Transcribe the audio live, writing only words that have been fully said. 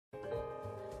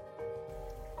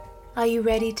Are you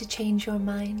ready to change your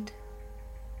mind?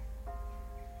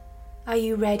 Are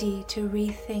you ready to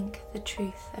rethink the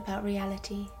truth about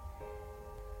reality?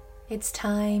 It's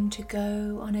time to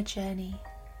go on a journey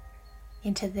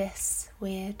into this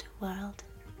weird world.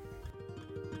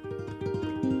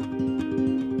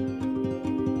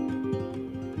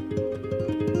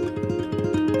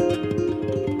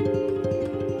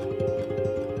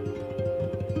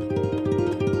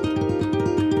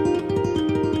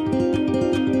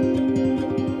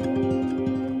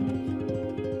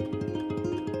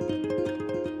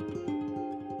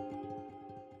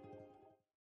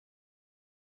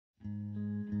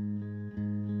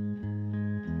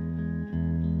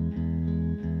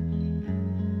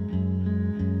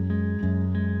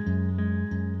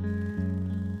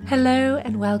 Hello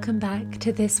and welcome back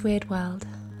to This Weird World.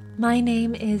 My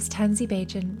name is Tansy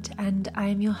Bajent and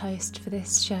I'm your host for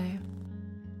this show.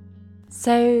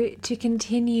 So to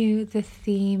continue the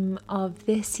theme of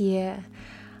this year,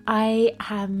 I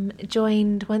am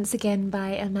joined once again by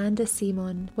Amanda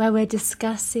Simon, where we're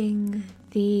discussing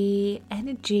the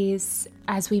energies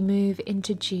as we move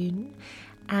into June,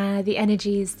 the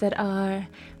energies that are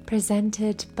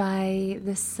presented by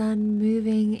the sun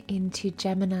moving into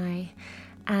Gemini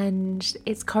and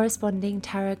its corresponding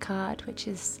tarot card, which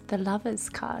is the Lovers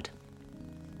card.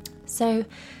 So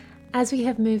as we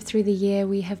have moved through the year,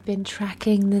 we have been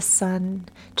tracking the sun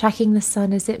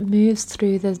as it moves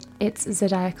through its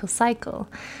zodiacal cycle.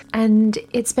 And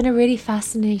it's been a really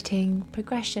fascinating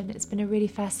progression. It's been a really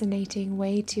fascinating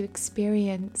way to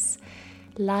experience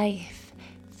life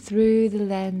through the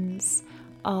lens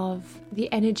of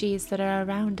the energies that are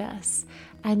around us,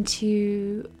 and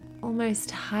to almost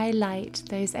highlight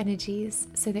those energies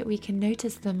so that we can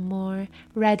notice them more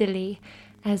readily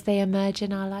as they emerge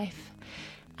in our life.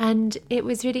 And it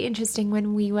was really interesting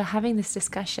when we were having this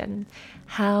discussion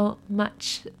how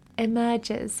much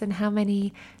emerges and how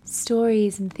many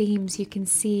stories and themes you can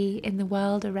see in the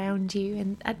world around you,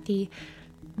 and at the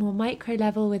more micro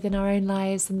level within our own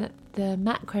lives and at the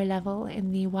macro level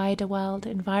in the wider world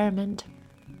environment.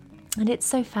 And it's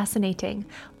so fascinating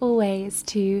always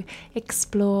to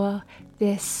explore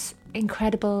this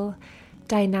incredible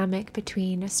dynamic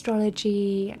between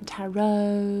astrology and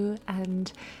tarot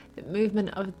and the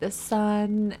movement of the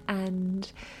sun and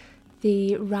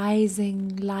the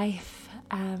rising life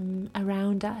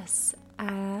around us.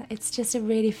 It's just a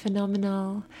really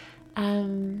phenomenal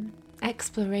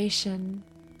exploration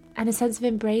and a sense of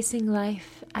embracing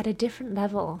life at a different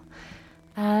level.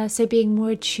 So being more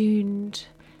attuned,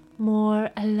 more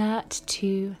alert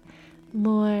to,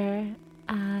 more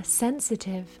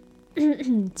sensitive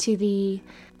to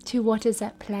what is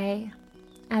at play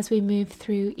as we move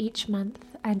through each month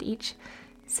and each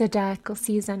zodiacal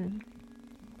season.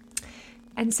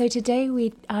 And so today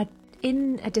we are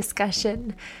in a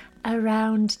discussion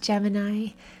around Gemini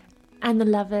and the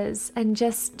Lovers, and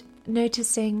just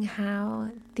noticing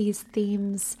how these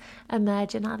themes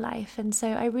emerge in our life. And so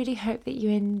I really hope that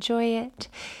you enjoy it,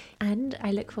 and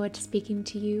I look forward to speaking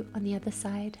to you on the other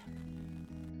side.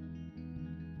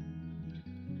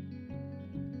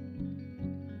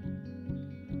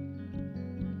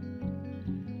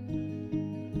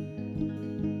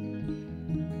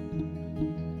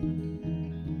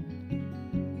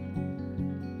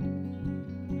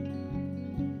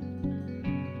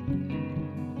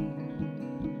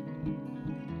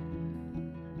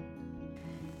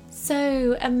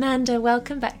 So, Amanda,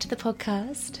 welcome back to the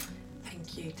podcast.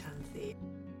 Thank you, Tansy.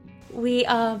 We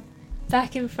are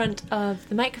back in front of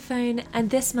the microphone, and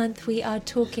this month we are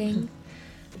talking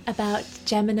about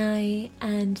Gemini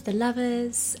and the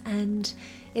Lovers and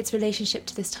its relationship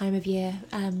to this time of year,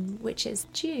 which is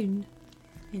June.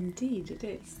 Indeed, it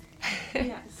is.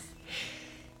 Yes.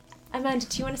 Amanda,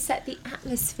 do you want to set the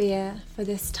atmosphere for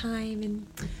this time?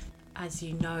 As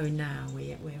you know now,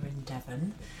 we're in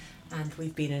Devon, and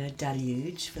we've been in a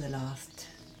deluge for the last,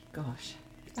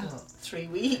 3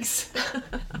 weeks.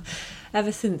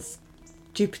 Ever since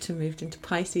Jupiter moved into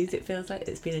Pisces, it feels like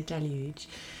it's been a deluge.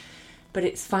 But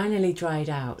it's finally dried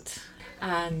out,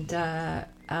 and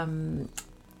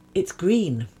it's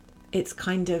green. It's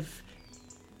kind of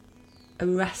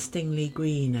arrestingly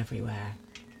green everywhere.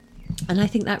 And I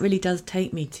think that really does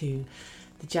take me to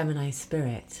the Gemini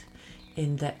spirit,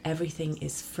 in that everything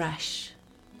is fresh,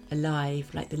 alive,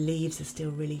 like the leaves are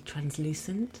still really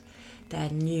translucent. They're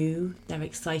new, they're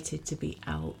excited to be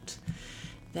out.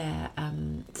 They're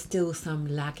still some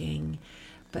lagging,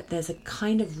 but there's a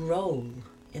kind of roll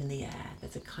in the air.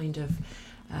 There's a kind of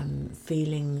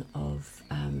feeling of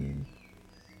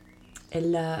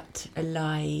alert,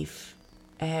 alive,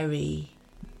 airy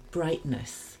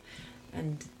brightness,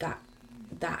 and that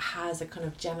that has a kind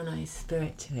of Gemini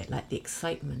spirit to it, like the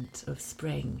excitement of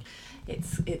spring.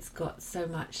 It's got so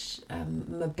much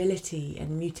mobility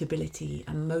and mutability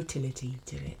and motility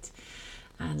to it,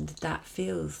 and that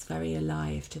feels very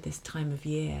alive to this time of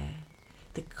year.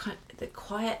 The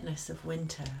quietness of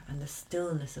winter and the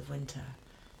stillness of winter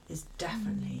is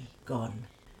definitely gone.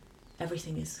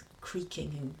 Everything is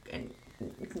creaking and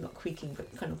not creaking,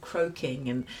 but kind of croaking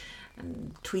and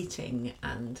tweeting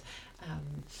and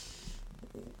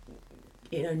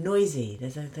noisy.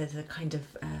 There's a kind of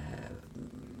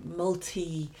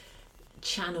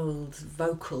multi-channeled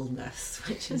vocalness,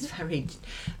 which is very,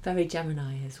 very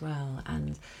Gemini as well.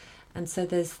 And so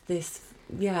there's this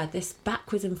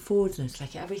backwards and forwardness,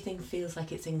 like everything feels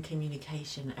like it's in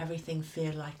communication, everything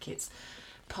feels like it's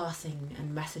passing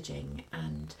and messaging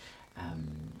and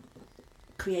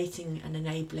creating and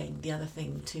enabling the other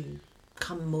thing to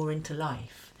come more into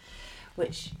life,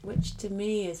 which to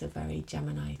me is a very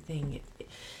Gemini thing.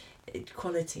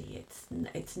 Quality.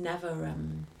 It's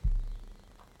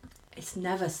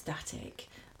never static,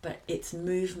 but its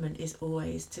movement is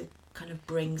always to kind of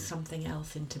bring something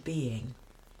else into being,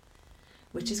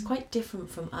 which is quite different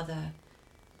from other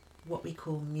what we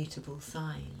call mutable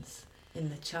signs in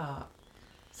the chart.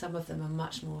 Some of them are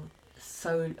much more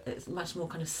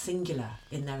kind of singular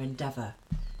in their endeavour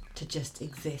to just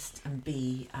exist and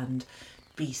be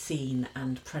seen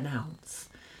and pronounce,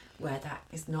 where that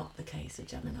is not the case of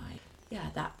Gemini. Yeah,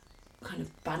 that kind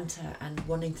of banter and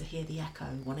wanting to hear the echo,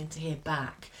 wanting to hear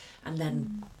back, and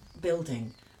then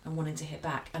building and wanting to hear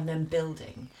back and then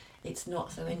building. It's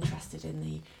not so interested in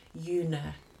the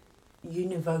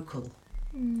univocal.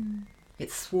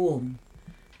 It's swarm.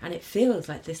 And it feels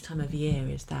like this time of year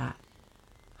is that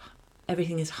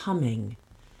everything is humming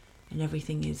and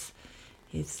everything is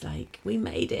like, we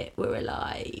made it, we're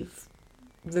alive.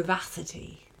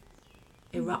 Vivacity,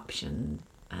 eruption,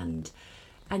 and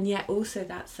yet also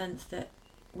that sense that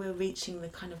we're reaching the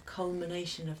kind of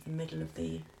culmination of the middle of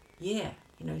the year.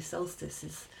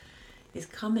 Solstice is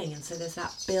coming, and so there's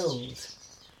that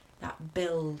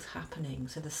build happening.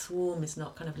 So the swarm is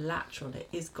not kind of lateral, it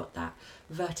is got that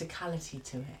verticality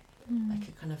to it, like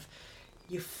a kind of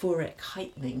euphoric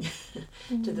heightening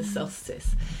to the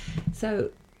solstice.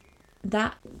 So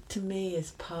that to me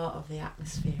is part of the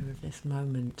atmosphere of this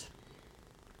moment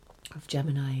of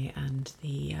Gemini and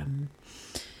the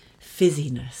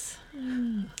fizziness.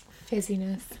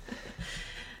 Fizziness.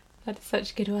 That's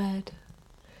such a good word.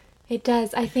 It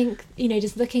does. I think,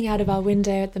 just looking out of our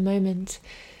window at the moment,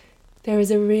 there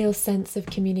is a real sense of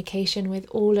communication with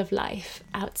all of life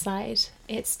outside.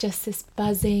 It's just this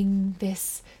buzzing,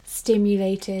 this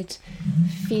stimulated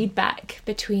feedback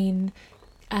between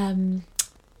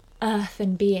earth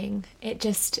and being. It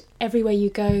just, everywhere you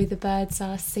go, the birds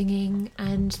are singing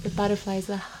and the butterflies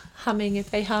are humming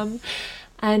if they hum,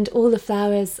 and all the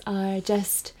flowers are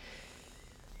just,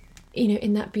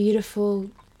 in that beautiful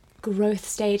growth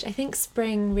stage. I think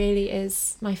spring really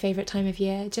is my favourite time of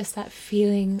year, just that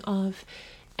feeling of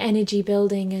energy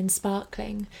building and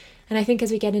sparkling. And I think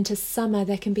as we get into summer,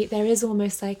 there is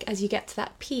almost like, as you get to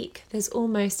that peak, there's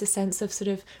almost a sense of sort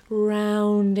of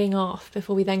rounding off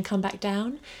before we then come back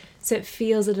down. So it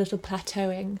feels a little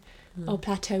plateauing or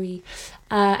plateauy.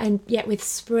 And yet with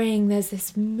spring, there's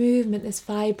this movement, this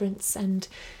vibrance, and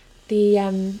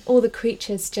all the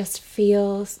creatures just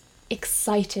feel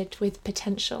excited with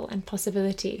potential and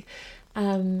possibility.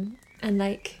 And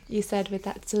like you said, with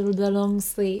that sort of the long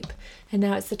sleep, and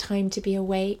now it's the time to be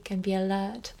awake and be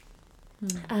alert.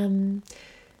 And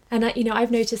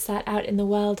I've noticed that out in the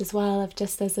world as well, of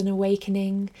just there's an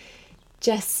awakening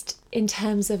just in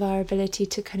terms of our ability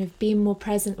to kind of be more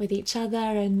present with each other.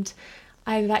 And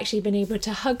I've actually been able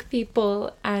to hug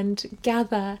people and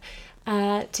gather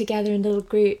together in little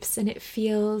groups, and it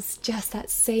feels just that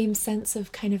same sense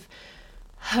of kind of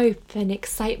hope and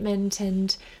excitement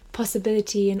and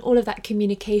possibility and all of that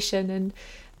communication.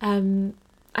 And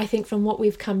I think from what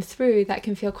we've come through, that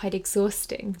can feel quite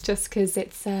exhausting, just because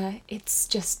it's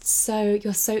just so,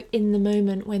 you're so in the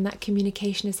moment when that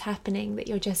communication is happening, that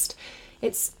you're just,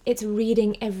 it's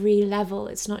reading every level.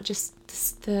 It's not just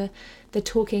the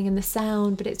talking and the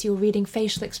sound, but it's, you're reading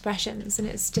facial expressions, and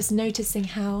it's just noticing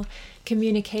how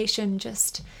communication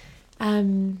just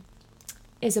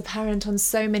is apparent on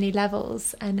so many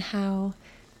levels, and how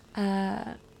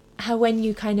when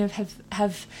you kind of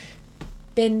have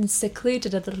been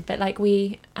secluded a little bit, like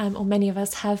we or many of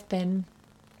us have been,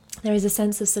 there is a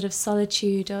sense of sort of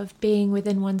solitude, of being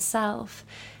within oneself,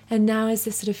 and now is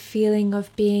this sort of feeling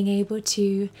of being able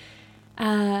to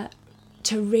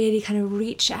really kind of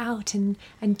reach out and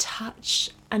touch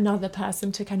another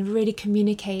person, to kind of really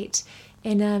communicate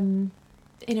in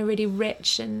in a really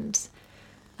rich and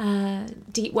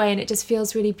deep way, and it just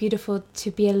feels really beautiful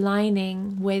to be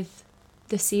aligning with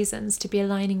the seasons, to be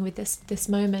aligning with this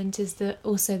moment. Is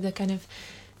also the kind of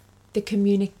the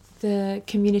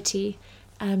community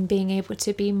being able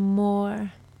to be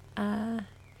more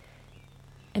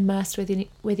immersed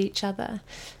with each other.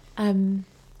 Can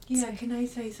I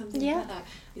say something about that?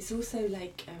 It's also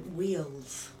like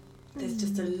wheels. There's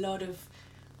just a lot of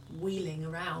wheeling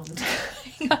around.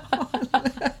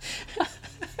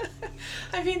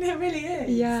 I mean, there really is.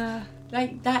 Yeah.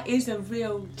 Like, that is a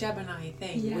real Gemini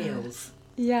thing, wheels.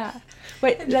 Yeah.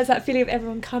 Wait, there's that feeling of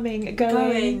everyone coming,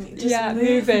 going, just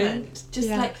moving. Just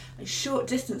like short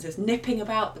distances, nipping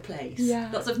about the place. Yeah.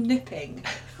 Lots of nipping,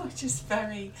 which is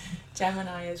very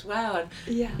Gemini as well.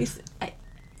 And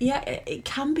it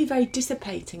can be very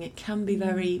dissipating, it can be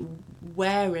very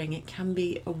wearing, it can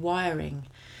be a wiring,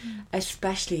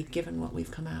 especially given what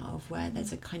we've come out of, where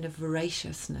there's a kind of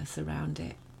voraciousness around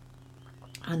it.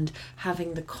 And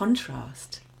having the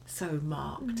contrast so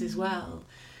marked as well,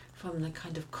 from the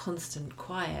kind of constant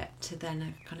quiet to then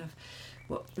a kind of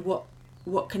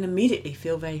what can immediately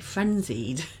feel very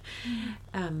frenzied,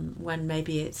 when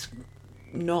maybe it's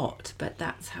not, but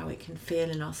that's how it can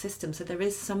feel in our system. So there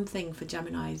is something for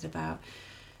Geminis about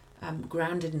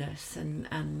groundedness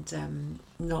and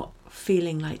not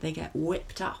feeling like they get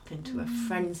whipped up into a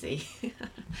frenzy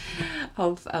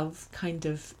of kind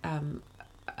of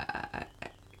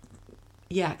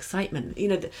excitement.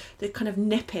 The kind of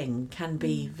nipping can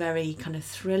be very kind of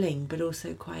thrilling, but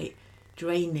also quite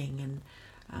draining,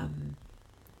 and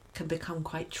can become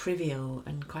quite trivial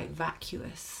and quite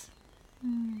vacuous.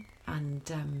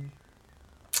 And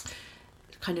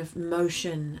kind of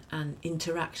motion and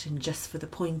interaction just for the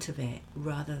point of it,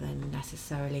 rather than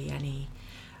necessarily any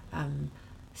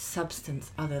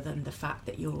substance other than the fact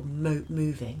that you're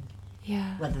moving.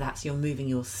 Yeah. Whether that's you're moving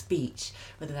your speech,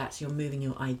 whether that's you're moving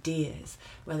your ideas,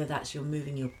 whether that's you're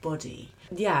moving your body.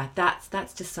 Yeah, that's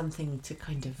just something to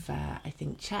kind of I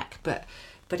think check. But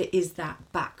it is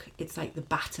that back. It's like the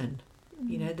baton,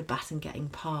 the baton getting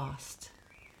passed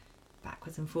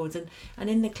backwards and forwards. And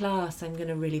in the class, I'm going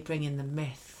to really bring in the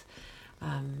myth,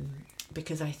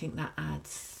 because I think that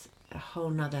adds a whole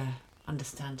nother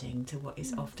understanding to what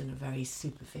is often a very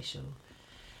superficial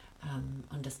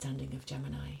understanding of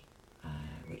Gemini.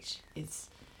 Which is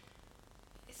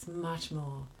much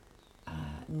more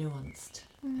nuanced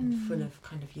and full of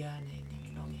kind of yearning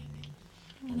and longing,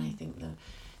 and I think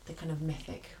the kind of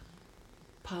mythic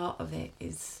part of it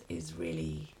is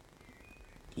really,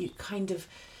 you kind of,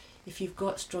 if you've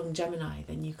got strong Gemini,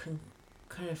 then you can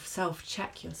kind of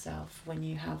self-check yourself when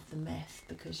you have the myth,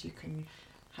 because you can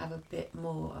have a bit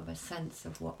more of a sense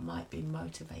of what might be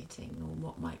motivating or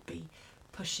what might be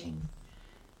pushing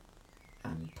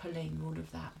and pulling all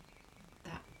of that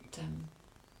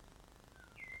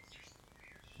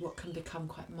what can become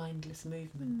quite mindless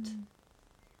movement.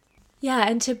 Yeah,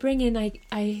 and to bring in,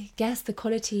 I guess, the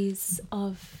qualities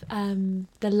of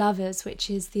the Lovers, which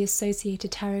is the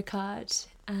associated tarot card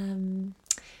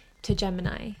to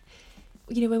Gemini.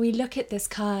 When we look at this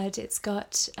card, it's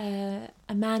got a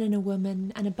man and a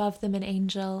woman, and above them an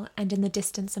angel, and in the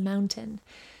distance a mountain.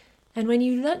 And when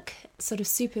you look sort of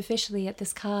superficially at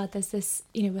this card, there's this,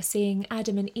 we're seeing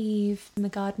Adam and Eve in the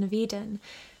Garden of Eden.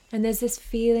 And there's this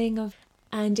feeling of,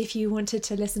 and if you wanted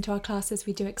to listen to our classes,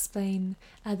 we do explain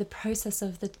the process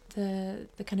of the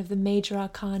kind of the major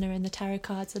arcana and the tarot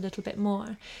cards a little bit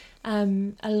more.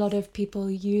 A lot of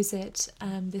people use it,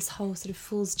 this whole sort of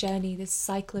fool's journey, this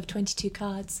cycle of 22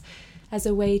 cards, as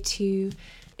a way to...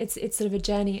 It's sort of a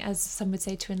journey, as some would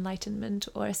say, to enlightenment,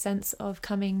 or a sense of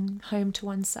coming home to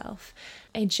oneself,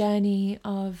 a journey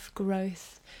of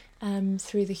growth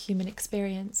through the human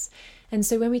experience. And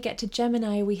so when we get to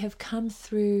Gemini, we have come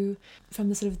through from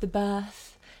the sort of the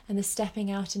birth and the stepping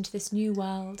out into this new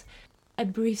world, a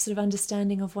brief sort of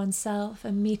understanding of oneself,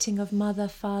 a meeting of mother,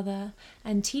 father,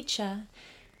 and teacher.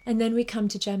 And then we come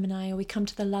to Gemini, or we come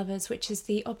to the Lovers, which is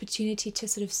the opportunity to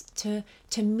sort of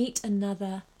to meet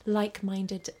another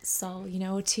like-minded soul,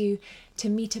 or to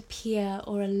meet a peer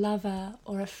or a lover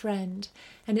or a friend.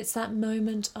 And it's that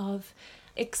moment of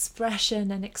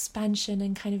expression and expansion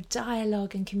and kind of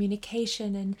dialogue and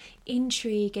communication and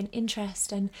intrigue and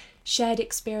interest and shared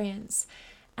experience.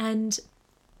 And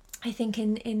I think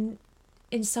in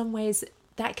some ways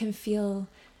that can feel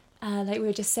like we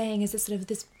were just saying, is this sort of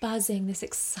this buzzing, this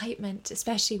excitement,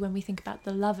 especially when we think about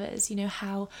the Lovers,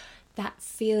 how that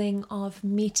feeling of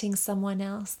meeting someone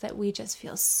else that we just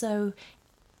feel so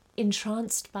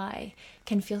entranced by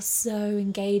can feel so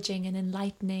engaging and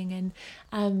enlightening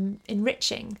and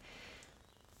enriching.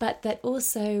 but that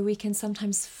also we can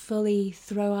sometimes fully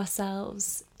throw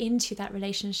ourselves into that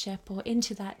relationship or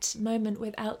into that moment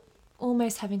without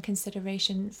almost having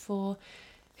consideration for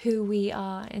who we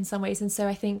are in some ways. And so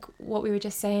I think what we were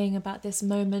just saying about this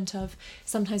moment of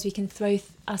sometimes we can throw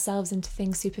ourselves into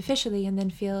things superficially and then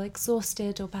feel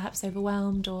exhausted or perhaps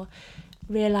overwhelmed, or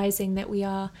realizing that we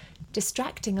are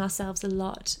distracting ourselves a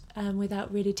lot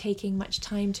without really taking much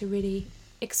time to really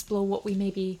explore what we may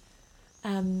be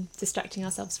distracting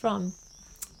ourselves from.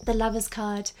 The Lovers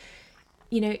card,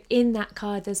 in that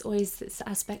card there's always this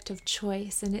aspect of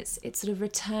choice, and it's sort of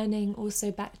returning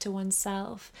also back to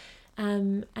oneself,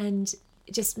 and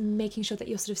just making sure that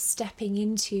you're sort of stepping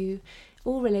into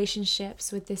all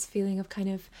relationships with this feeling of kind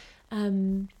of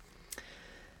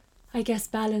I guess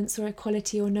balance or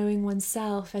equality, or knowing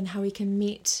oneself and how we can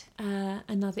meet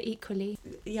another equally.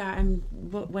 Yeah, and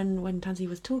when Tansy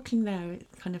was talking there, it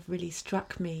kind of really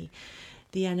struck me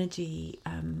the energy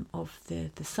of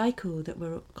the cycle that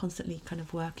we're constantly kind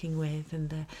of working with,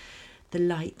 and the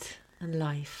light and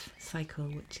life cycle,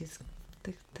 which is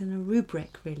the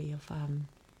rubric really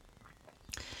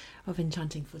of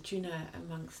enchanting Fortuna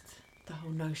amongst the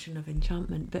whole notion of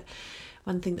enchantment. But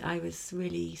one thing that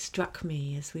really struck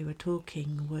me as we were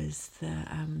talking was the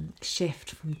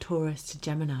shift from Taurus to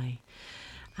Gemini.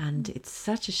 And it's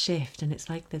such a shift, and it's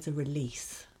like there's a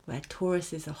release where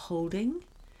Taurus is a holding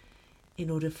in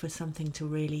order for something to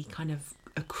really kind of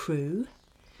accrue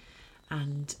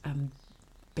and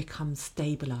become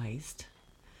stabilized.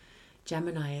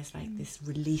 Gemini is like this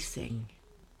releasing.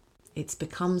 It's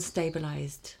become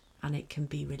stabilized, and it can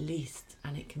be released,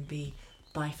 and it can be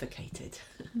bifurcated.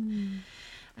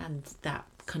 And that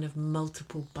kind of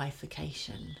multiple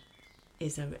bifurcation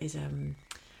is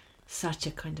such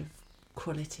a kind of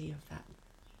quality of that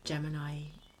Gemini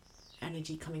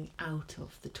energy coming out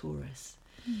of the Taurus.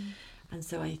 And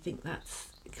so I think that's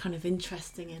kind of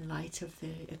interesting in light of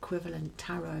the equivalent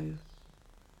tarot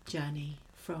journey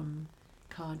from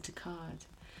card to card.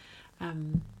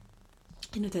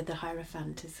 The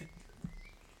Hierophant is a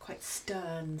quite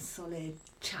stern, solid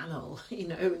channel,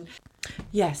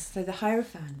 Yes, so the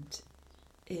Hierophant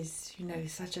is,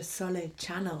 such a solid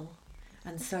channel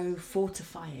and so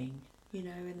fortifying,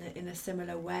 in a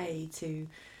similar way to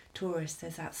Taurus.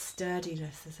 There's that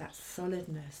sturdiness, there's that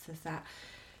solidness, there's that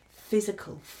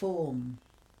physical form,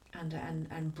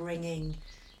 and bringing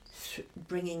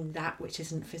that which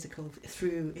isn't physical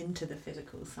through into the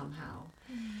physical somehow.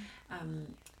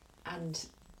 And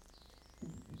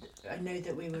I know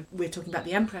that we're talking about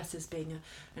the Empress as being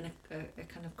a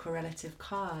kind of correlative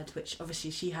card, which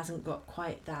obviously she hasn't got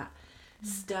quite that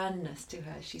sternness to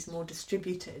her. She's more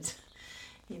distributed,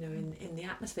 in the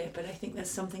atmosphere. But I think there's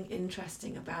something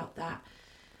interesting about that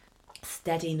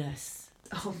steadiness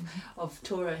of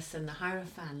Taurus and the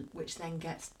Hierophant, which then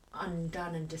gets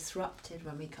undone and disrupted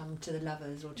when we come to the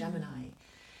Lovers or Gemini.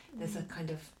 There's a kind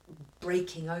of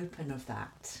breaking open of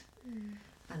that.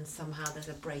 And somehow there's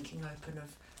a breaking open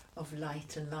of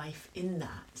light and life in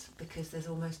that, because there's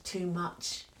almost too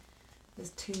much. There's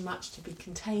too much to be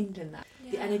contained in that.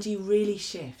 Yeah. The energy really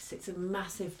shifts. It's a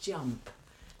massive jump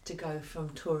to go from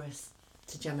Taurus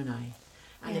to Gemini.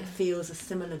 And it feels a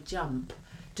similar jump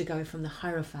to go from the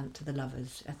Hierophant to the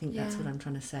Lovers. I think that's what I'm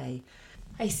trying to say.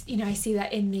 I see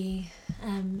that in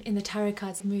the tarot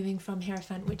cards, moving from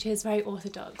Hierophant, which is very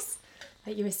orthodox,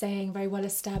 like you were saying, very well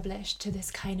established, to this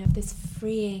kind of this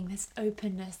freeing, this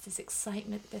openness, this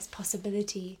excitement, this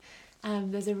possibility.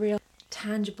 There's a real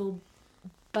tangible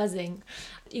buzzing,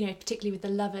 particularly with the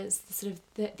Lovers. The sort of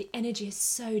the energy is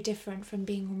so different from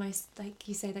being almost, like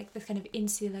you say, like this kind of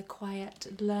insular,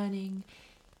 quiet, learning,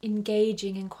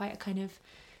 engaging in quite a kind of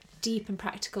deep and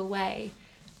practical way,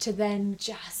 to then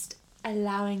just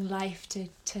allowing life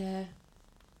to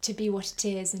be what it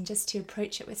is, and just to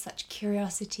approach it with such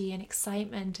curiosity and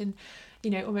excitement, and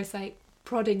almost like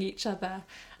prodding each other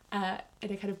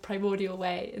in a kind of primordial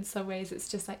way. In some ways it's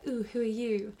just like, ooh, who are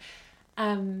you?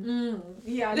 I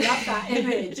love that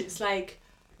image. It's like,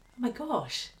 oh my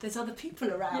gosh, there's other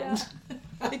people around.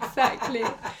 Yeah, exactly.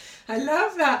 I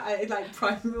love that. I like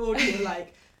primordial,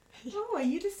 like, oh, are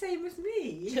you the same as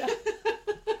me? Yeah.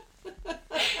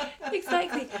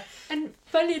 Exactly. And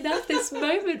funnily enough, this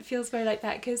moment feels very like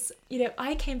that, because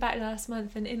I came back last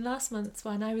month, and in last month's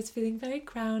one I was feeling very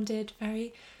grounded,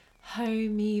 very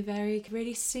homey, very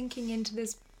really sinking into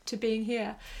this, to being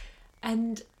here.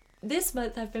 And this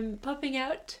month I've been popping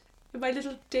out for my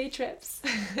little day trips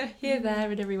here,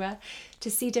 there and everywhere to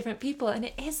see different people, and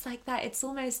it is like that. It's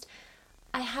almost,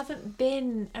 I haven't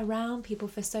been around people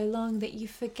for so long that you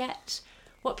forget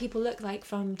what people look like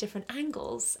from different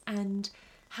angles, and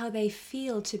how they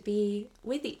feel to be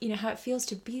with, how it feels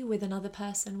to be with another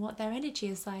person, what their energy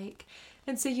is like.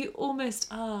 And so you almost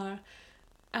are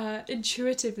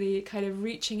intuitively kind of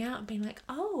reaching out and being like,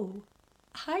 oh,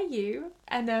 hi you.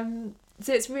 And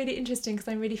so it's really interesting because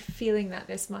I'm really feeling that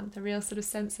this month, a real sort of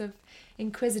sense of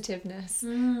inquisitiveness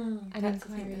and that's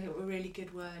inquiry. a really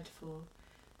good word for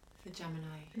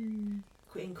Gemini.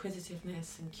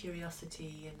 Inquisitiveness and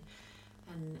curiosity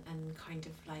and kind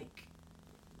of like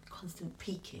constant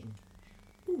peeking.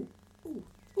 Ooh, ooh,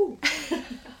 ooh.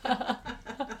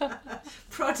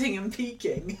 Prodding and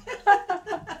peeking.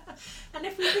 And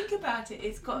if we think about it,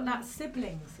 it's got that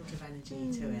sibling sort of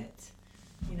energy to it.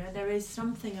 You know, there is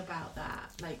something about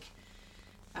that, like,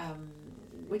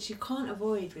 which you can't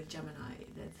avoid with Gemini.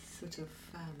 There's sort of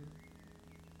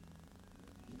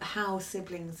how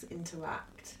siblings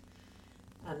interact.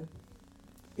 And,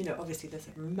 you know, obviously there's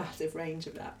a massive range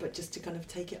of that, but just to kind of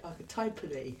take it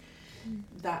archetypally,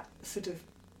 that sort of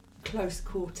close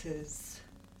quarters,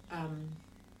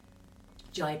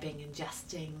 jibing and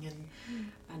jesting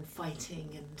and fighting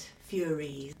and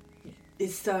fury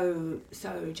is so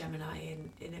Gemini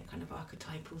in a kind of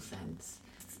archetypal sense.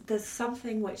 There's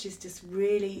something which is just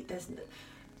really, there's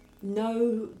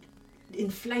no,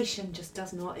 inflation just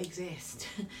does not exist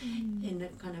in a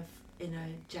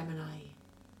Gemini,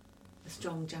 a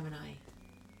strong Gemini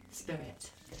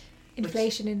spirit.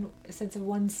 Inflation in a sense of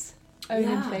one's own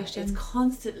inflation. It's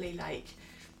constantly like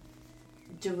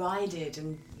derided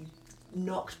and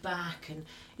knocked back, and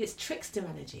it's trickster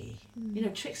energy. You know,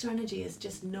 trickster energy is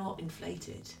just not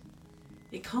inflated.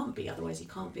 It can't be, otherwise you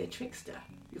can't be a trickster.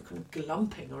 You're kind of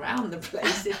glumping around the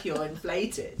place if you're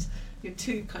inflated. You're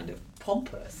too kind of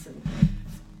pompous and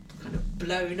kind of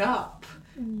blown up.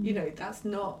 You know, that's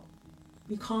not,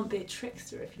 you can't be a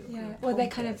trickster if you're kind of well, they're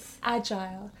kind of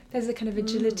agile. There's a kind of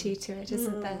agility to it,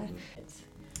 isn't there?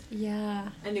 Yeah.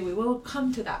 Anyway, we'll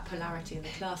come to that polarity in the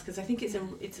class, because I think it's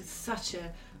such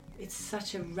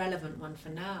a relevant one for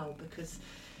now because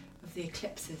of the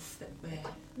eclipses that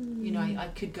we're, you know, I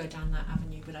could go down that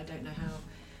avenue, but I don't know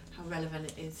how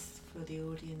relevant it is for the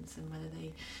audience and whether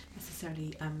they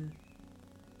necessarily,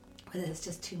 whether it's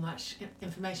just too much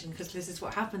information, because this is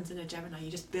what happens in a Gemini.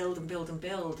 You just build and build and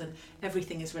build and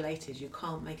everything is related. You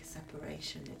can't make a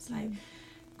separation. It's like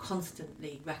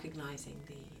constantly recognising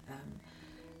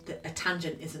that a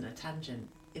tangent isn't a tangent.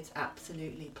 It's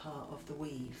absolutely part of the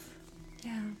weave.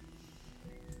 Yeah.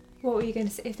 What were you going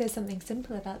to say? If there's something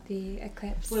simple about the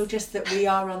eclipse? Well, just that we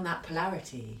are on that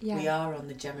polarity. Yeah. We are on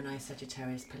the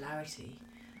Gemini-Sagittarius polarity.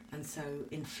 And so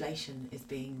inflation is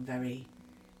being very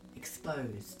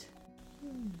exposed.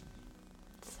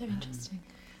 So interesting.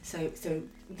 So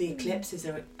the eclipses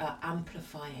are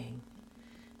amplifying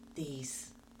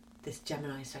this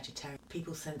Gemini-Sagittarius,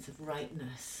 people's sense of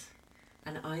rightness.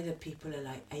 And either people are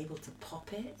like able to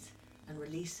pop it and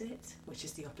release it, which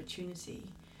is the opportunity,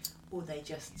 or they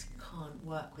just can't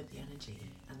work with the energy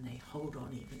and they hold on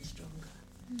even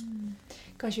stronger.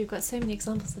 Gosh, we've got so many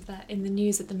examples of that in the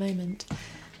news at the moment,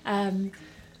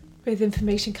 with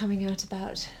information coming out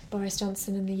about Boris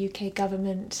Johnson and the UK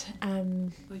government. Well,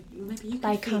 maybe you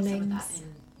by could feed some of that Cummings.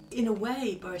 in a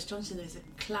way, Boris Johnson is a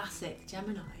classic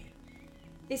Gemini.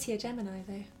 Is he a Gemini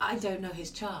though? I don't know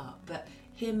his chart, but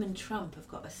him and Trump have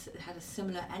had a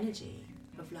similar energy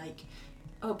of like,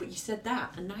 oh, but you said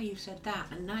that, and now you've said that,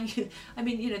 and now you... I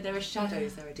mean, you know, there are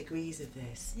shadows, there are degrees of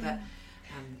this, but...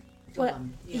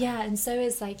 and so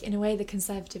is, like, in a way, the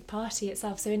Conservative Party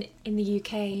itself. So in the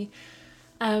UK,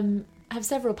 have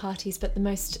several parties, but the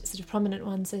most sort of prominent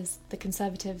ones is the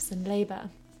Conservatives and Labour.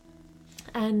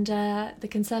 And the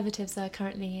Conservatives are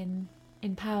currently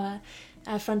in power,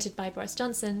 fronted by Boris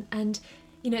Johnson, and,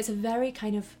 you know, it's a very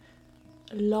kind of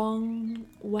long,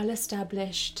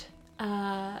 well-established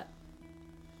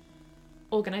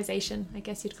organisation, I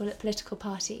guess you'd call it, political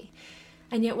party.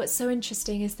 And yet what's so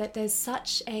interesting is that there's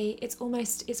such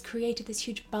it's created this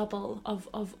huge bubble of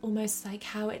almost like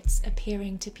how it's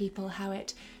appearing to people, how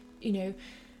it, you know,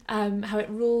 how it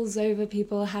rules over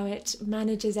people, how it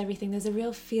manages everything. There's a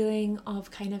real feeling of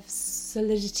kind of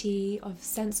solidity, of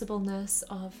sensibleness,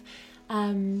 of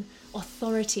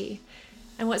authority.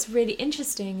 And what's really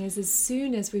interesting is as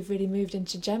soon as we've really moved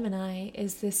into Gemini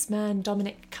is this man,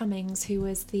 Dominic Cummings, who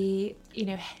was the, you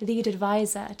know, lead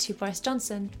advisor to Boris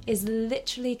Johnson, is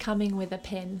literally coming with a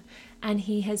pin. And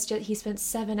he spent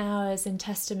 7 hours in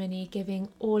testimony giving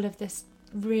all of this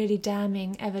really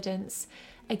damning evidence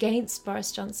against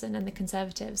Boris Johnson and the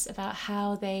Conservatives about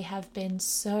how they have been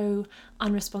so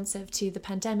unresponsive to the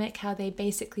pandemic, how they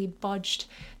basically bodged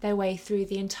their way through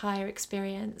the entire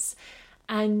experience.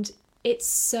 And it's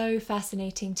so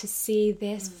fascinating to see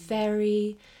this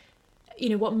very,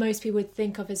 what most people would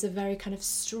think of as a very kind of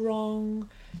strong,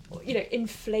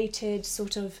 inflated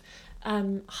sort of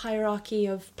hierarchy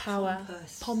of power,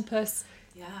 pompous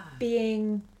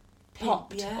being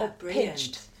popped or brilliant.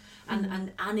 pitched.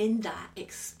 And in that,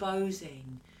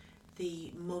 exposing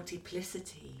the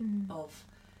multiplicity of...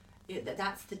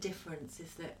 That's the difference,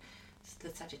 is that the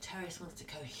Sagittarius wants to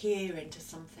cohere into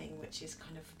something which is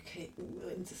kind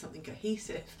of into something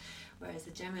cohesive, whereas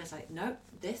the Gemini is like, nope,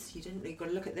 this you didn't. You've got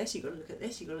to look at this. You've got to look at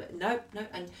this. You've got to look, no,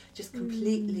 and just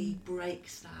completely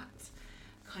breaks that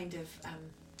kind of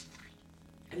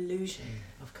illusion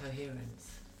of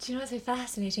coherence. Do you know what's so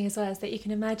fascinating as well is that you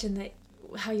can imagine that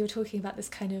how you're talking about this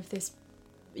kind of this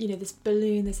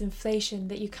balloon, this inflation,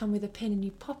 that you come with a pin and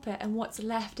you pop it, and what's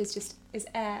left is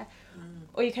air.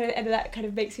 Or you and that kind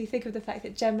of makes me think of the fact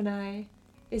that Gemini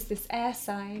is this air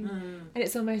sign, and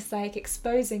it's almost like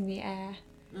exposing the air.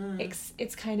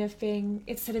 It's kind of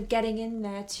it's sort of getting in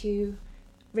there to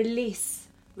release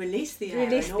the air,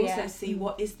 and also see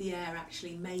what is the air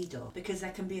actually made of, because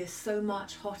there can be so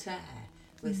much hot air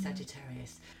with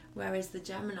Sagittarius, whereas the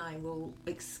Gemini will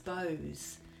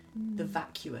expose the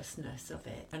vacuousness of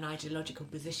it. An ideological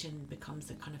position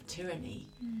becomes a kind of tyranny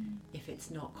if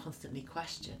it's not constantly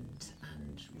questioned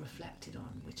and reflected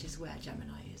on, which is where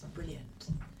Gemini is brilliant.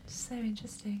 So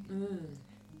interesting.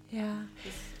 Yeah.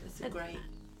 It's a great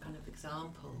kind of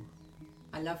example.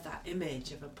 I love that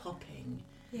image of a popping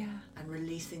and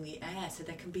releasing the air, so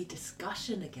there can be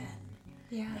discussion again.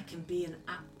 Yeah. There can be an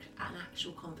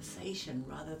actual conversation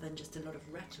rather than just a lot of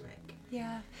rhetoric.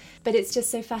 Yeah. But it's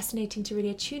just so fascinating to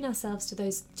really attune ourselves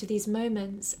to these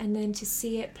moments, and then to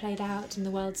see it played out in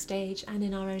the world stage and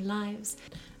in our own lives.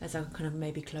 As a kind of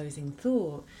maybe closing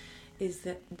thought, is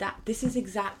that this is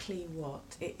exactly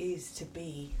what it is to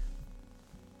be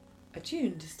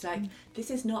attuned. It's like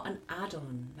this is not an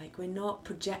add-on. Like, we're not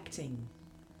projecting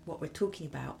what we're talking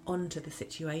about onto the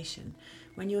situation.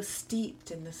 When you're steeped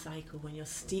in the cycle, when you're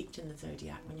steeped in the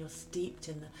zodiac, when you're steeped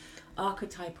in the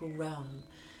archetypal realm,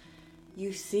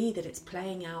 you see that it's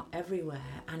playing out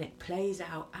everywhere, and it plays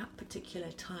out at particular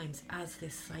times as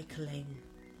this cycling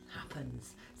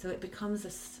happens. So it becomes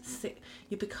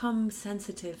you become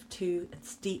sensitive to and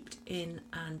steeped in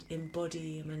and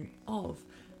embodiment of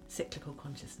cyclical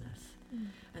consciousness.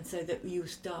 And so that you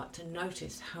start to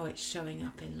notice how it's showing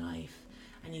up in life,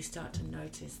 and you start to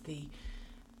notice the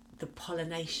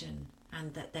pollination,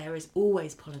 and that there is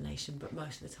always pollination, but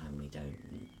most of the time we don't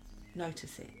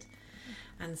notice it.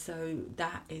 And so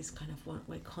that is kind of what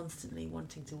we're constantly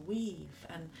wanting to weave,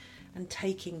 and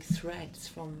taking threads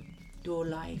from your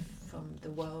life, from the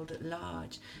world at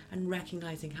large, and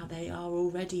recognizing how they are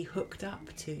already hooked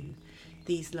up to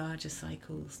these larger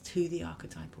cycles, to the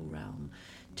archetypal realm,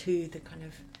 to the kind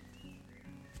of,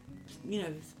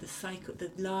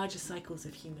 the larger cycles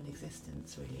of human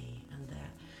existence, really, and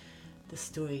the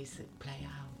stories that play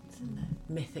out, and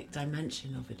the mythic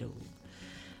dimension of it all.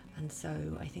 And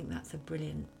so I think that's a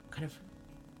brilliant kind of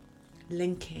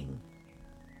linking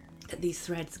that these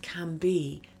threads can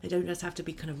be. They don't just have to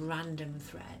be kind of random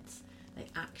threads. They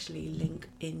actually link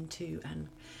into and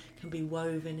can be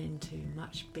woven into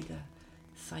much bigger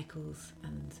cycles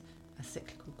and a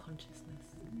cyclical consciousness.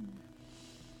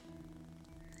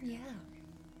 Yeah.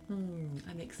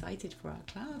 I'm excited for our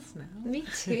class now. Me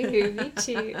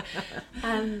too.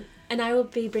 And I will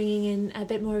be bringing in a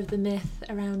bit more of the myth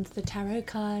around the tarot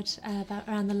card,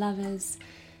 around the lovers,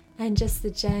 and just the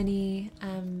journey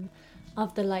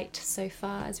of the light so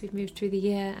far as we've moved through the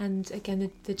year, and again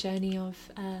the journey of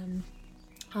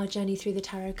our journey through the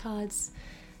tarot cards.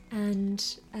 And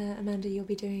Amanda, you'll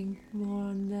be doing more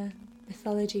on the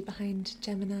mythology behind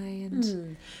Gemini,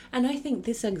 and I think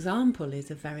this example is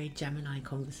a very Gemini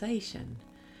conversation,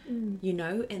 in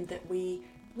that we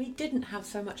didn't have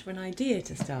so much of an idea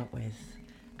to start with,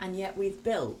 and yet we've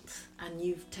built, and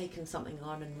you've taken something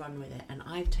on and run with it, and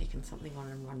I've taken something on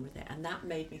and run with it, and that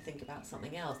made me think about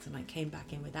something else, and I came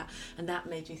back in with that, and that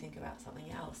made you think about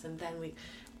something else, and then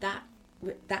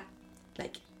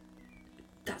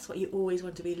that's what you always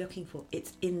want to be looking for.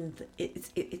 It's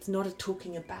it's not a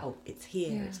talking about, it's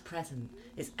here, it's present,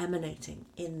 it's emanating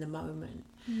in the moment.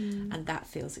 And that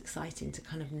feels exciting to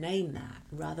kind of name that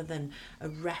rather than a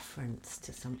reference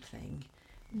to something.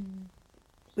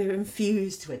 We're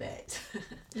infused with it.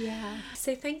 Yeah.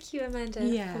 So thank you, Amanda,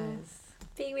 for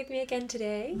being with me again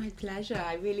today. My pleasure.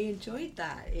 I really enjoyed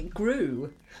that. It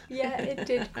grew. Yeah, it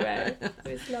did grow. It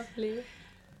was lovely.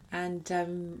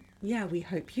 And we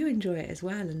hope you enjoy it as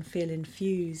well and feel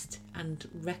infused and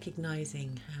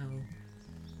recognising how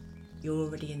you're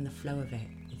already in the flow of it.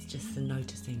 It's just the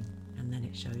noticing, and then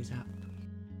it shows up.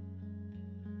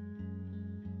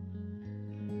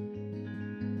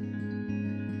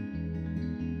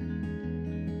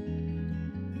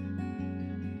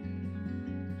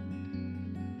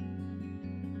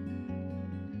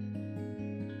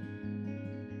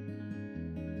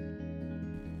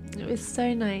 conversation. It was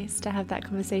so nice to have that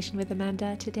conversation with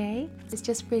Amanda today. It's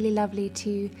just really lovely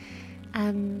to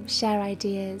share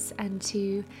ideas and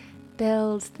to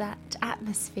build that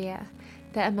atmosphere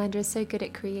that Amanda is so good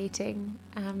at creating,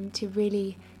 to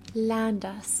really land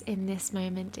us in this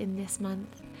moment, in this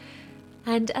month.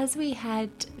 And as we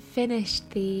had finished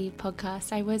the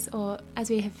podcast, as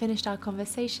we have finished our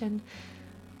conversation,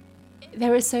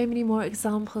 there are so many more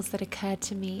examples that occurred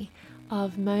to me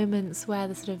of moments where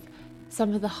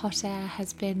some of the hot air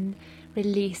has been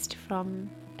released from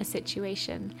a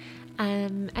situation.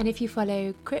 And if you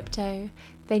follow crypto,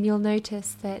 then you'll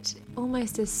notice that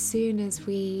almost as soon as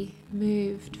we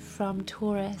moved from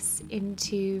Taurus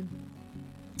into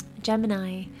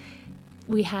Gemini,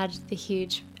 we had the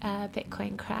huge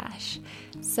Bitcoin crash.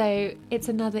 So it's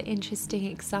another interesting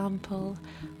example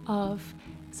of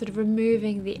sort of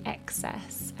removing the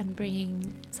excess and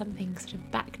bringing something sort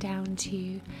of back down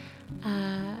to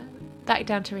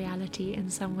reality in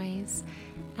some ways,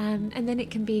 and then it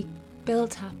can be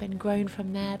built up and grown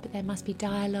from there. But there must be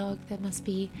dialogue, there must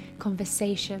be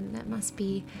conversation, there must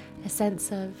be a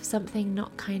sense of something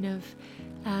not kind of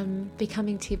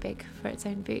becoming too big for its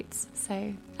own boots.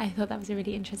 So I thought that was a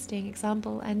really interesting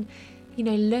example. And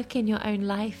look in your own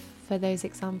life for those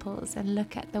examples and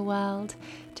look at the world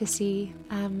to see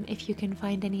if you can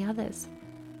find any others.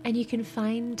 And you can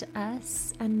find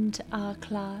us and our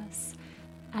class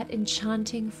at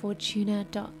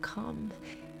enchantingfortuna.com.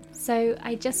 So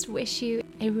I just wish you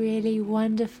a really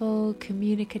wonderful,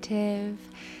 communicative,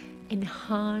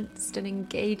 enhanced and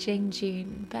engaging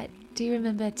June. But do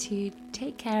remember to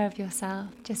take care of yourself,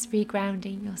 just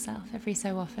regrounding yourself every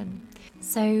so often.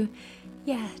 So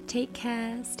yeah, take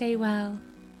care, stay well.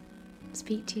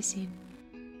 Speak to you soon.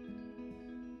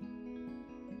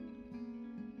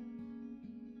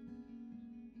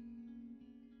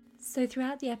 So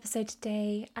throughout the episode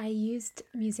today, I used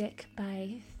music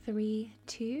by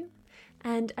 3-2,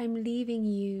 and I'm leaving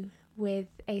you with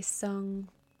a song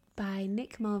by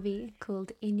Nick Mulvey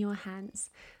called In Your Hands.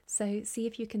 So see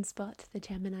if you can spot the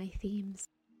Gemini themes.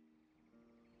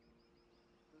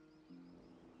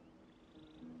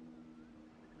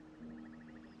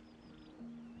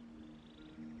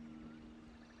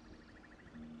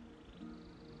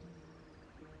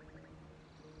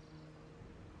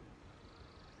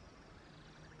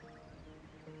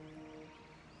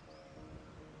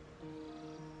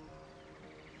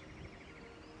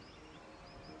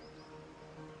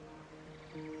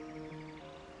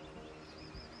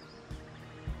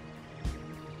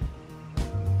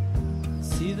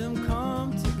 See them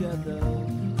come together,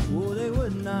 oh, they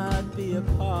would not be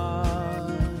apart.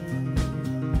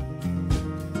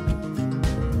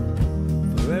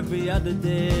 For every other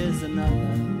day is another,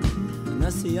 and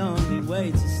that's the only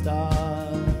way to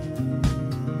start.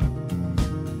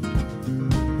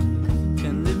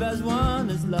 Can live as one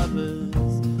as lovers,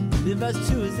 live as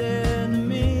two as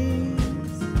enemies.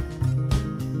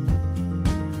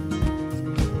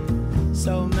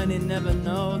 So many never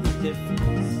know the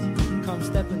difference. Come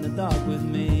step in the dark with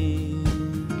me,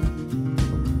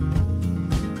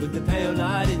 with the pale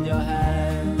light in your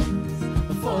hands,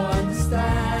 before I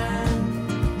understand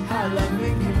how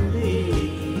lovely can be.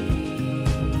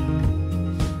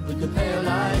 With the pale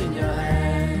light in your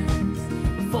hands,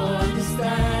 before I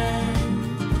understand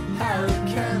how it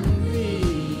can be.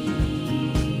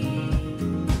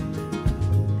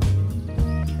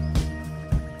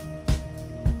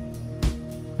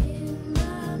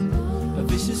 A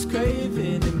vicious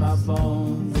craving in my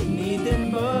bones, a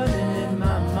needing burning in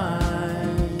my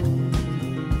mind,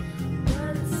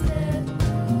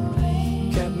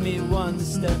 kept me one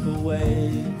step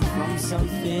away from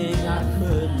something I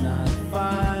could not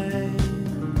find.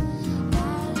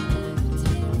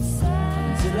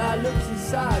 Until I looked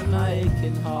inside my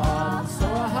aching heart,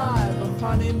 saw a hive of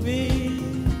honeybees,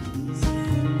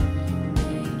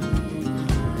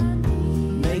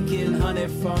 making honey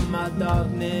from my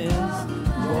darkness,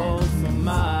 gold from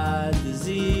my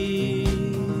disease.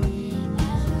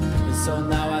 And so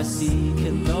now I see,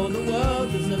 can know the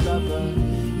world as a lover,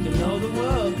 can know the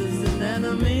world as an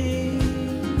enemy.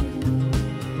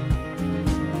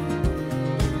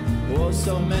 Oh,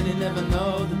 so many never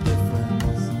know the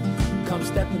difference. Come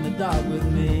step in the dark with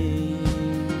me,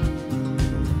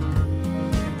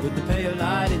 with the pale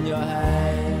light in your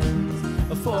hands,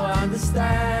 before I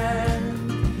understand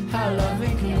how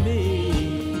loving can be.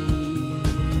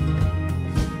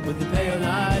 With the pale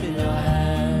light in your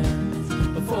hands,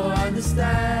 before I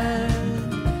understand